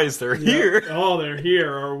 Guys, they're here. Oh, they're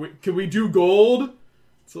here. Can we do gold?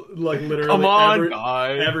 So, like literally, come on,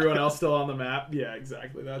 guys. Everyone else still on the map. Yeah,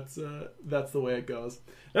 exactly. That's the way it goes.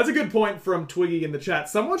 That's a good point from Twiggy in the chat.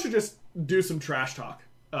 Someone should just do some trash talk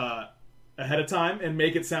ahead of time and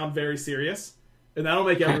make it sound very serious, and that'll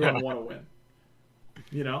make everyone want to win.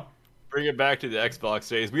 You know, bring it back to the Xbox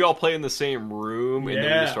days. We all play in the same room, and then we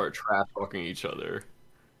just start trash talking each other.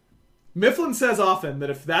 Mifflin says often that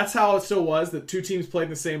if that's how it still was, that 2 teams played in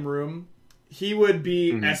the same room, he would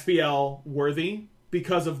be SPL worthy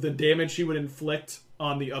because of the damage he would inflict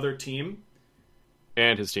on the other team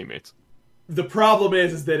and his teammates. The problem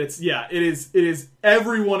is that it is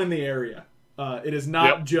everyone in the area. It is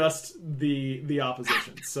not just the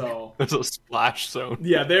opposition. So there's a splash zone.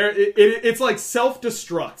 Yeah, it's like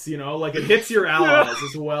self-destructs, you know, like it hits your allies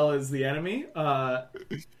as well as the enemy. But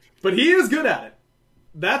he is good at it.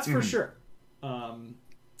 That's for sure.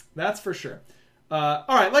 That's for sure. All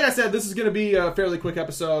right, like I said, this is going to be a fairly quick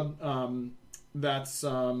episode. That's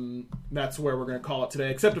where we're going to call it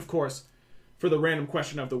today. Except, of course, for the random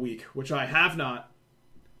question of the week, which I have not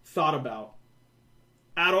thought about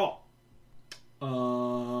at all.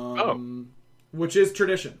 Which is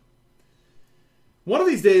tradition. One of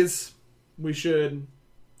these days, we should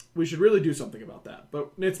really do something about that. But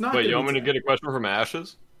it's not. Wait, you want me to get a question from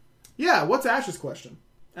Ashes? Yeah, what's Ash's question?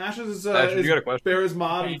 Ashes is you got a question? Bear's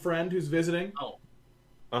mod and friend who's visiting. Oh.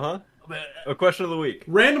 Uh-huh. A question of the week.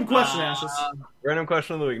 Random question, Ashes. Random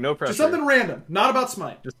question of the week. No pressure. Just something random, not about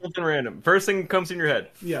Smite. Just something random. First thing comes in your head.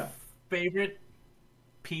 Yeah. Favorite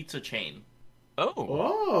pizza chain?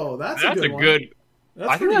 Oh, that's a good one.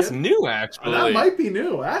 I think that's new, actually. That might be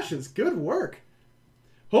new. Ashes, good work.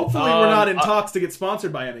 Hopefully we're not in talks to get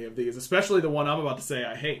sponsored by any of these, especially the one I'm about to say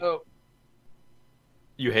I hate. Oh.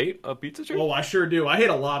 You hate a pizza chain? Oh, I sure do. I hate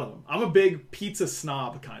a lot of them. I'm a big pizza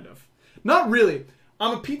snob, kind of. Not really.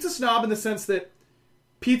 I'm a pizza snob in the sense that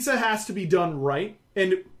pizza has to be done right,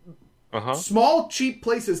 and small, cheap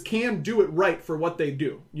places can do it right for what they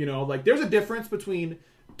do. You know, like, there's a difference between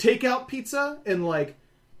takeout pizza and, like,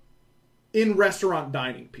 in-restaurant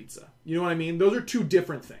dining pizza. You know what I mean? Those are two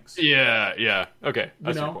different things. Yeah. Okay,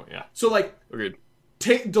 that's your point, yeah. So, like, agreed.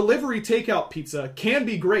 Delivery takeout pizza can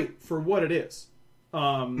be great for what it is.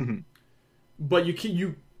 But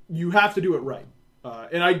you have to do it right.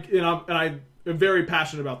 And I'm very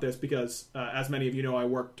passionate about this because, as many of you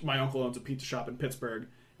know, my uncle owns a pizza shop in Pittsburgh,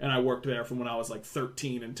 and I worked there from when I was like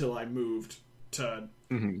 13 until I moved to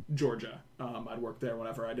Georgia. I'd work there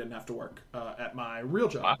whenever I didn't have to work at my real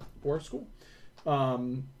job or school.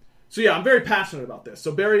 So yeah, I'm very passionate about this.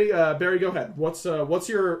 So Barry, go ahead. What's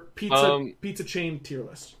your pizza chain tier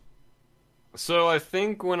list? So I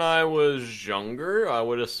think when I was younger, I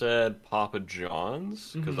would have said Papa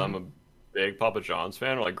John's because I'm a big Papa John's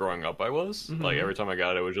fan. Like growing up, I was like every time I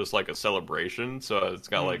got it, it was just like a celebration. So it's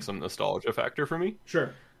got like some nostalgia factor for me.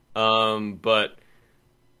 Sure. But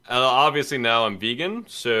obviously now I'm vegan,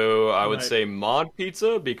 so I would say Mod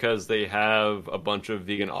Pizza because they have a bunch of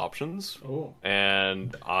vegan options. Oh.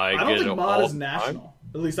 And I don't think Mod is national.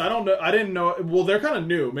 At least I don't know. I didn't know. Well, they're kind of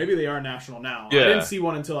new. Maybe they are national now. Yeah. I didn't see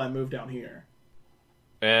one until I moved down here.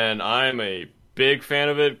 And I'm a big fan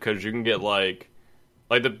of it because you can get like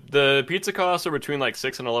the pizza costs are between like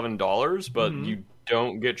 $6 and $11, but you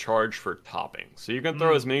don't get charged for toppings. So you can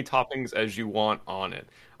throw as many toppings as you want on it.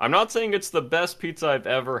 I'm not saying it's the best pizza I've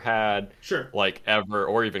ever had, like ever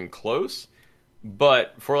or even close,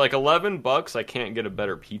 but for like $11, I can't get a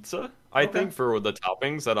better pizza. I think for the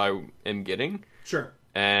toppings that I am getting. Sure.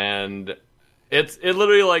 And it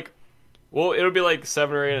literally like, well, it'll be like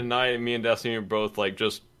 7 or 8 at night, and me and Destiny are both like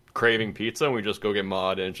just craving pizza, and we just go get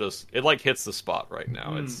Mod, and it like hits the spot right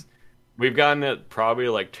now. We've gotten it probably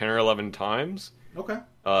like 10 or 11 times. Okay.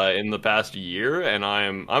 In the past year, and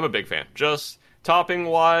I'm a big fan. Just topping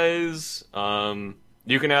wise,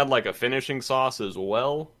 you can add like a finishing sauce as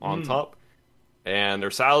well on top, and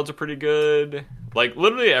their salads are pretty good. Like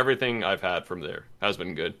literally everything I've had from there has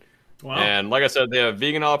been good. Wow. And like I said, they have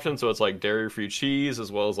vegan options, so it's like dairy-free cheese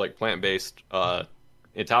as well as like plant-based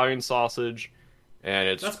Italian sausage, and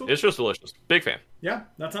it's just delicious. Big fan. Yeah,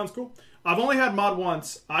 that sounds cool. I've only had Mod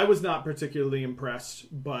once. I was not particularly impressed,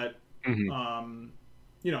 but you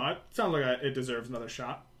know, it sounds like it deserves another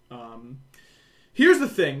shot. Here's the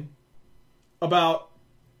thing about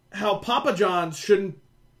how Papa John's shouldn't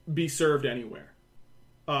be served anywhere.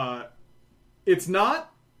 It's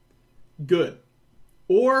not good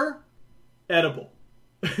or edible.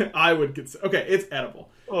 I would consider. Okay, it's edible.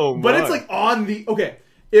 Oh my. But it's like on the... Okay,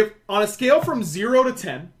 if on a scale from 0 to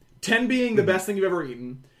 10, 10 being the best thing you've ever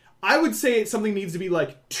eaten, I would say something needs to be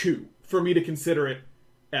like 2 for me to consider it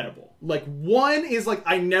edible. Like 1 is like,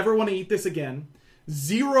 I never want to eat this again.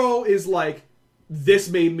 0 is like, this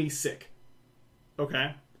made me sick.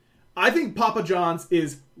 Okay? I think Papa John's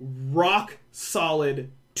is rock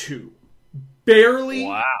solid 2.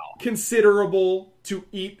 Barely considerable to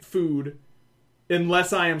eat food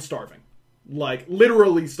unless I am starving. Like,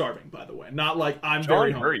 literally starving, by the way. Not like I'm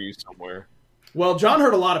very hungry. John hurt you somewhere. Well, John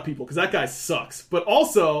hurt a lot of people because that guy sucks. But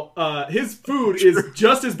also, his food is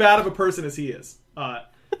just as bad of a person as he is.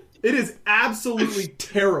 It is absolutely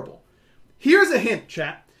terrible. Here's a hint,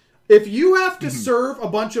 chat. If you have to serve a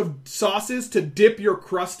bunch of sauces to dip your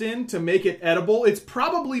crust in to make it edible, it's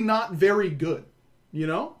probably not very good. You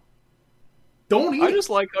know? Don't eat it.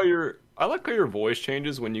 I like how your voice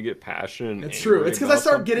changes when you get passionate. It's true. It's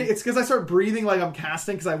because I start breathing like I'm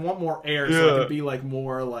casting because I want more air so I can be like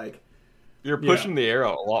more like... You're pushing the air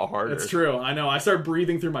out a lot harder. It's true. I know. I start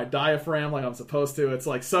breathing through my diaphragm like I'm supposed to. It's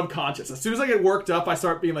like subconscious. As soon as I get worked up, I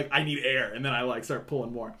start being like, I need air. And then I like start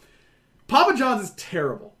pulling more. Papa John's is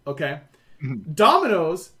terrible. Okay?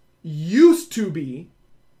 Domino's used to be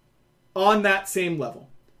on that same level.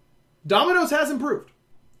 Domino's has improved.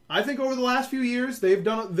 I think over the last few years they've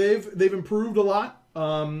improved a lot.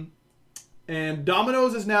 And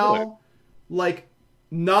Domino's is now like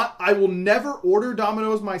not... I will never order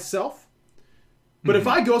Domino's myself. But if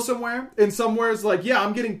I go somewhere and somewhere's like, yeah,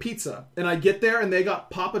 I'm getting pizza, and I get there and they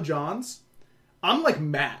got Papa John's, I'm like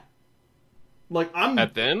mad. Like I'm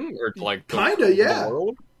At them or like kinda, yeah. the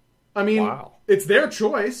world? I mean, Wow. it's their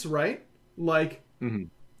choice, right? Like Mhm.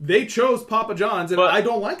 they chose Papa John's, and But- I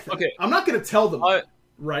don't like that. okay. I'm not going to tell them, I-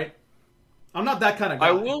 right? I'm not that kind of guy.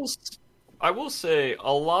 I will say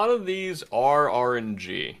a lot of these are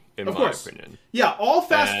RNG in Of my course. opinion. Yeah, all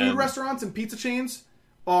fast food And- restaurants and pizza chains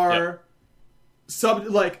are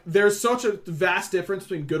there's such a vast difference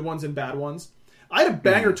between good ones and bad ones. I had a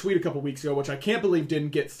banger tweet a couple weeks ago, which I can't believe didn't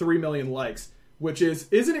get 3 million likes, which is,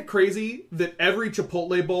 isn't it crazy that every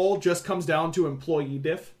Chipotle bowl just comes down to employee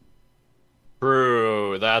diff?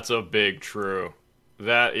 True, that's a big true.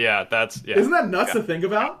 That's Isn't that nuts to think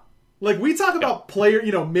about? Like, we talk about player,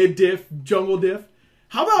 mid diff, jungle diff.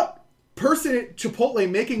 How about person at Chipotle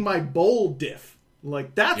making my bowl diff?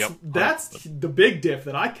 Like, that's the big diff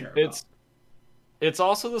that I care about. It's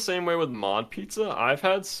also the same way with mod pizza. I've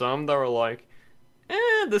had some that were like,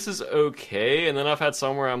 this is okay, and then I've had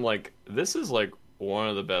some where I'm like, this is like one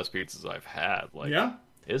of the best pizzas I've had. Like, Yeah.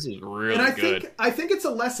 this is really And good. I think it's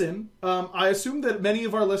a lesson. I assume that many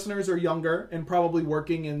of our listeners are younger and probably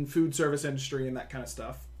working in food service industry and that kind of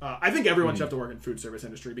stuff. I think everyone should have to work in food service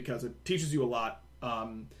industry because it teaches you a lot.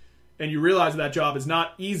 And you realize that job is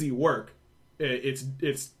not easy work.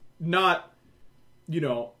 It's not,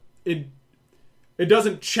 it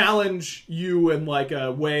doesn't challenge you in like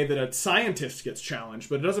a way that a scientist gets challenged,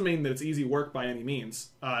 but it doesn't mean that it's easy work by any means.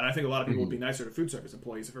 And I think a lot of people would be nicer to food service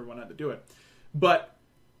employees if everyone had to do it. But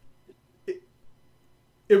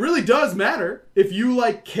it really does matter if you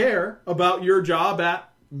like care about your job at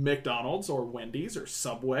McDonald's or Wendy's or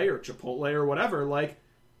Subway or Chipotle or whatever. Like,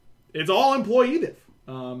 it's all employee diff.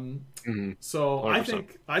 So 100%.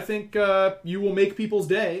 I think you will make people's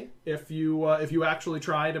day if you actually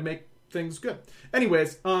try to make things good.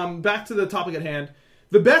 Anyways, back to the topic at hand.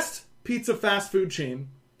 The best pizza fast food chain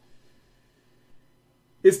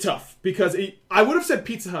is tough because I would have said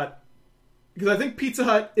Pizza Hut. Because I think Pizza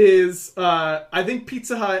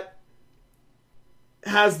Hut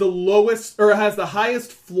has the lowest or has the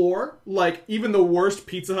highest floor. Like, even the worst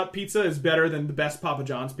Pizza Hut pizza is better than the best Papa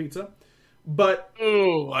John's pizza. But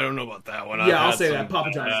Oh, I don't know about that one. yeah, I'll say that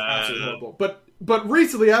Papa John's is absolutely horrible. But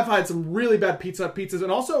recently I've had some really bad Pizza Hut pizzas,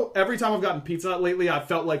 and also every time I've gotten Pizza Hut lately, I've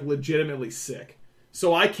felt like legitimately sick.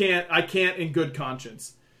 So I can't in good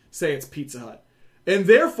conscience say it's Pizza Hut. And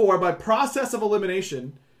therefore, by process of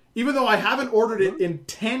elimination, even though I haven't ordered it in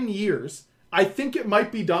 10 years, I think it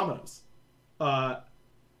might be Domino's. I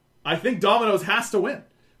think Domino's has to win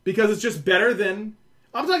because it's just better than...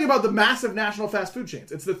 I'm talking about the massive national fast food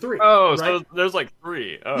chains. It's the three. Oh, right? so there's like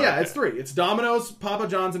 3. Oh, Yeah, okay. it's 3. It's Domino's, Papa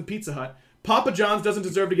John's, and Pizza Hut. Papa John's doesn't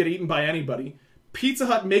deserve to get eaten by anybody. Pizza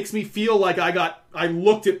Hut makes me feel like I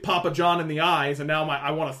looked at Papa John in the eyes and now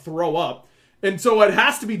I want to throw up. And so it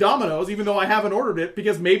has to be Domino's, even though I haven't ordered it,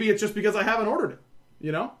 because maybe it's just because I haven't ordered it.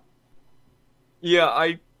 You know?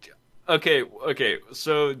 Yeah, Okay,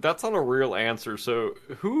 so that's not a real answer. So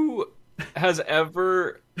who has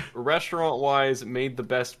ever, restaurant-wise, made the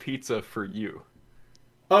best pizza for you?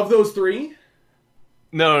 Of those 3?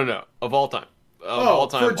 No. Of all time. All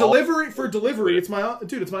time. For delivery, it's my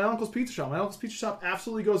uncle's pizza shop. My uncle's pizza shop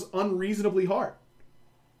absolutely goes unreasonably hard.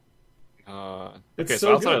 Okay, It's so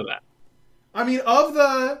so outside good. of that. I mean,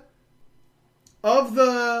 of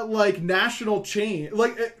the like national chain,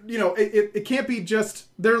 like it can't be just.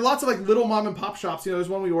 There are lots of like little mom and pop shops. There's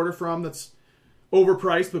one we order from that's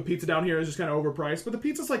overpriced, but pizza down here is just kind of overpriced. But the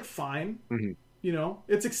pizza's like fine. Mm-hmm.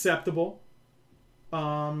 It's acceptable.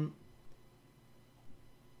 Joe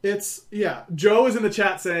is in the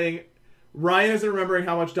chat saying Ryan isn't remembering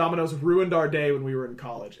how much Domino's ruined our day when we were in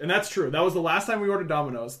college, and that's true. That was the last time we ordered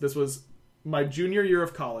Domino's. This was my junior year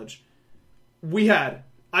of college.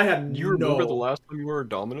 I had You remember the last time you were at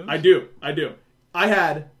Domino's? I do. I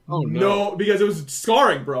had no. because it was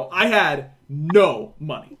scarring, bro. I had no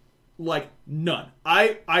money. Like, none.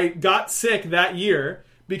 I got sick that year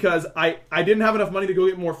because I didn't have enough money to go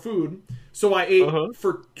get more food. So I ate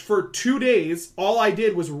for 2 days. All I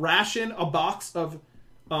did was ration a box of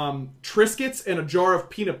Triscuits and a jar of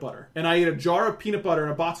peanut butter. And I ate a jar of peanut butter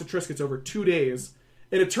and a box of Triscuits over 2 days.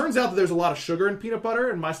 And it turns out that there's a lot of sugar in peanut butter,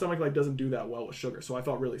 and my stomach doesn't do that well with sugar, so I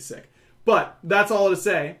felt really sick. But that's all to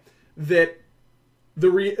say that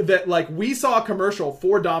we saw a commercial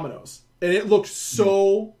for Domino's, and it looked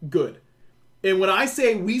so good. And when I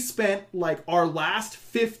say we spent like our last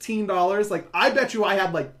 $15, like I bet you I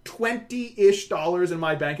had like $20-ish in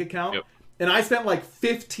my bank account, and I spent like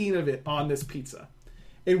 15 of it on this pizza.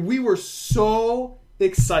 And we were so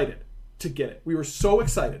excited to get it. We were so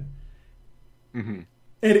excited. Mm-hmm.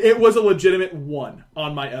 And it was a legitimate 1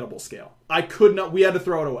 on my edible scale. I could not. We had to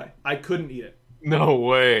throw it away. I couldn't eat it. No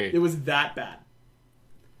way. It was that bad.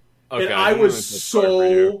 Okay, And I was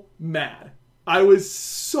so mad. I was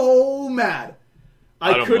so mad.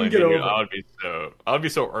 I couldn't get over it. I would be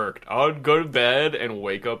so irked. I would go to bed and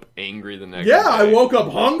wake up angry the next Yeah, day. I woke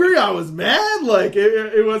up hungry. I was mad. Like,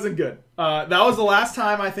 it wasn't good. That was the last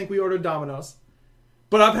time I think we ordered Domino's.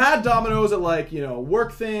 But I've had Domino's at, like, you know,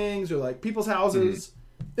 work things or, like, people's houses.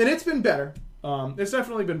 And it's been better. It's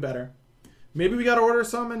definitely been better. Maybe we got to order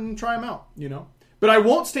some and try them out, you know. But I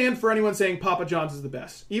won't stand for anyone saying Papa John's is the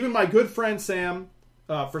best. Even my good friend Sam,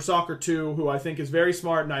 for Soccer 2, who I think is very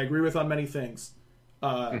smart and I agree with on many things,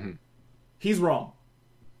 he's wrong.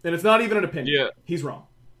 And it's not even an opinion. Yeah. He's wrong.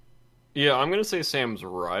 Yeah, I'm going to say Sam's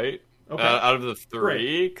right. Okay. Out of the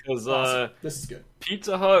three, because Awesome. This is good.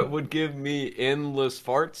 Pizza Hut would give me endless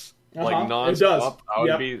farts, like It nonstop. does. I would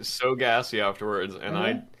Yep. be so gassy afterwards, and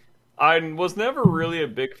I was never really a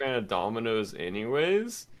big fan of Domino's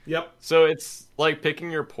anyways. Yep. So it's like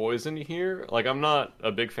picking your poison here. Like, I'm not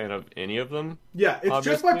a big fan of any of them. Yeah, it's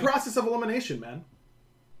obviously. just by process of elimination, man.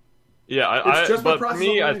 Yeah, It's just by but process of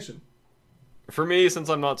elimination. for me, since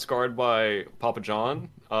I'm not scarred by Papa John,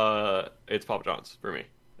 it's Papa John's for me.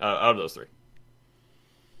 Out of those three.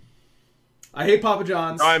 I hate Papa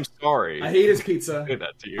John's. I'm sorry. I hate his pizza. I did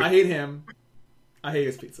that to you. I hate him. I hate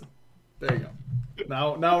his pizza. There you go.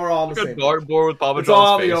 Now we're all on the Good same. dartboard with Papa It's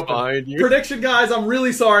all John's in the face open. behind you. Prediction, guys. I'm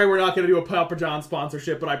really sorry we're not going to do a Papa John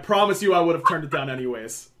sponsorship, but I promise you I would have turned it down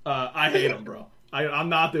anyways. I hate him, bro. I'm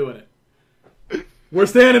not doing it. We're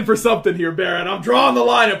standing for something here, Barrett. I'm drawing the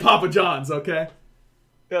line at Papa John's, okay?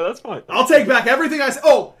 Yeah, that's fine. I'll take back everything I said.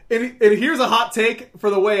 Oh, and here's a hot take for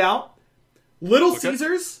the way out. Little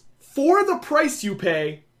Caesars, for the price you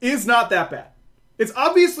pay, is not that bad. It's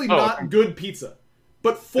obviously not good pizza.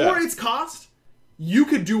 But for its cost, you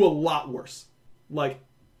could do a lot worse. Like,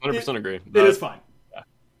 100% agree. It is fine.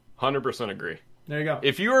 100% agree. There you go.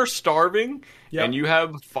 If you are starving and you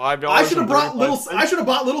have $5, I should have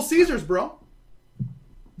bought Little Caesars, bro.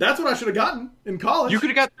 That's what I should have gotten in college. You could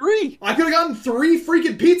have got 3. I could have gotten 3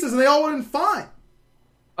 freaking pizzas and they all would have been fine.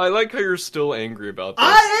 I like how you're still angry about this.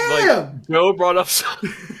 I am! Like, Joe brought up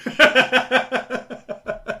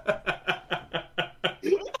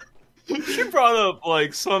She brought up,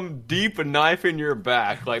 like, some deep knife in your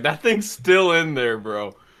back. Like, that thing's still in there,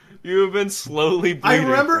 bro. You have been slowly bleeding. I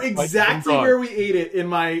remember for exactly where we ate it in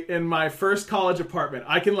my first college apartment.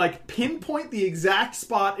 I can, like, pinpoint the exact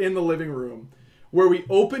spot in the living room where we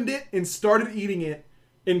opened it and started eating it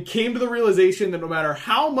and came to the realization that no matter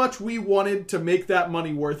how much we wanted to make that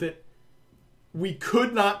money worth it, we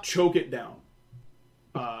could not choke it down.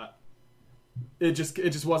 It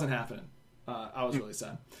just wasn't happening. I was really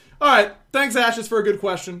sad. All right. Thanks, Ashes, for a good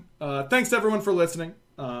question. Thanks to everyone for listening.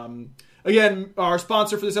 Again, our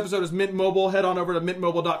sponsor for this episode is Mint Mobile. Head on over to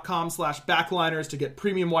mintmobile.com/backliners to get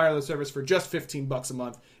premium wireless service for just $15 a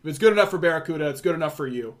month. If it's good enough for Barracuda, it's good enough for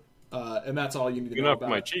you. And that's all you need to know enough about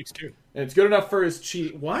for my it. cheeks, too. And it's good enough for his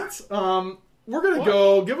cheek. What? We're going to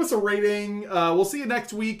go. Give us a rating. We'll see you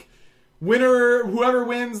next week. Winner, whoever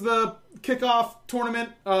wins the kickoff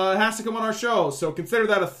tournament has to come on our show. So consider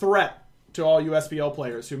that a threat to all USBL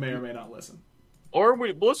players who may or may not listen. Or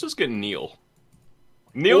let's just get Neil.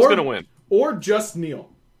 Neil's going to win. Or just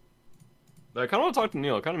Neil. I kind of want to talk to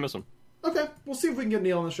Neil. I kind of miss him. Okay, we'll see if we can get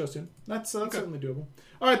Neil on the show soon. That's certainly doable.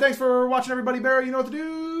 All right, thanks for watching, everybody. Barra, you know what to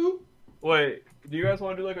do. Wait, do you guys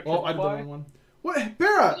want to do like a triple I did the buy? wrong one. What,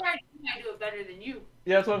 Barra? Yeah, I do it better than you.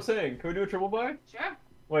 Yeah, that's what I'm saying. Can we do a triple buy? Sure.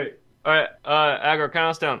 Wait. All right, Aggro,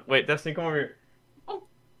 count us down. Wait, Destiny, come over here.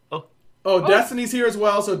 Oh, Destiny's here as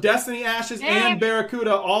well. So Destiny, Ashes, and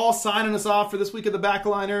Barracuda all signing us off for this week of the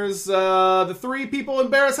Backliners. The 3 people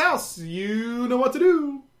in Barra's house. You know what to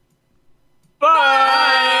do.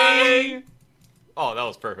 Bye! Oh, that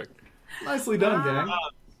was perfect. Nicely done, gang.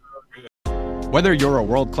 Whether you're a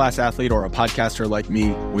world-class athlete or a podcaster like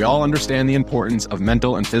me, we all understand the importance of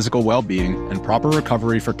mental and physical well-being and proper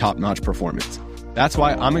recovery for top-notch performance. That's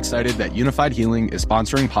why I'm excited that Unified Healing is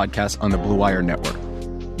sponsoring podcasts on the Blue Wire Network.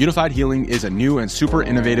 Unified Healing is a new and super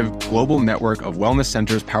innovative global network of wellness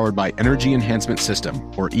centers powered by Energy Enhancement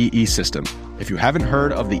System, or EE System. If you haven't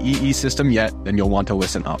heard of the EE System yet, then you'll want to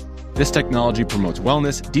listen up. This technology promotes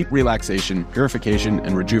wellness, deep relaxation, purification,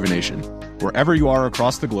 and rejuvenation. Wherever you are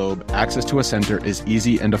across the globe, access to a center is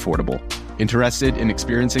easy and affordable. Interested in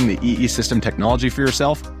experiencing the EE System technology for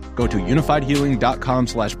yourself? Go to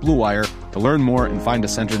unifiedhealing.com/bluewire to learn more and find a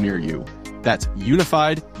center near you. That's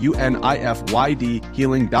unified, UNIFYD,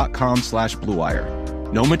 healing.com/bluewire.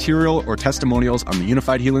 No material or testimonials on the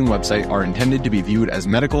Unified Healing website are intended to be viewed as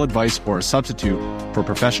medical advice or a substitute for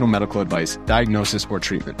professional medical advice, diagnosis, or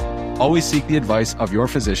treatment. Always seek the advice of your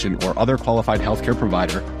physician or other qualified healthcare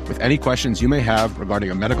provider with any questions you may have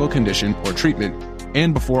regarding a medical condition or treatment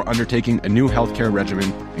and before undertaking a new healthcare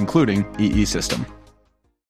regimen, including EE system.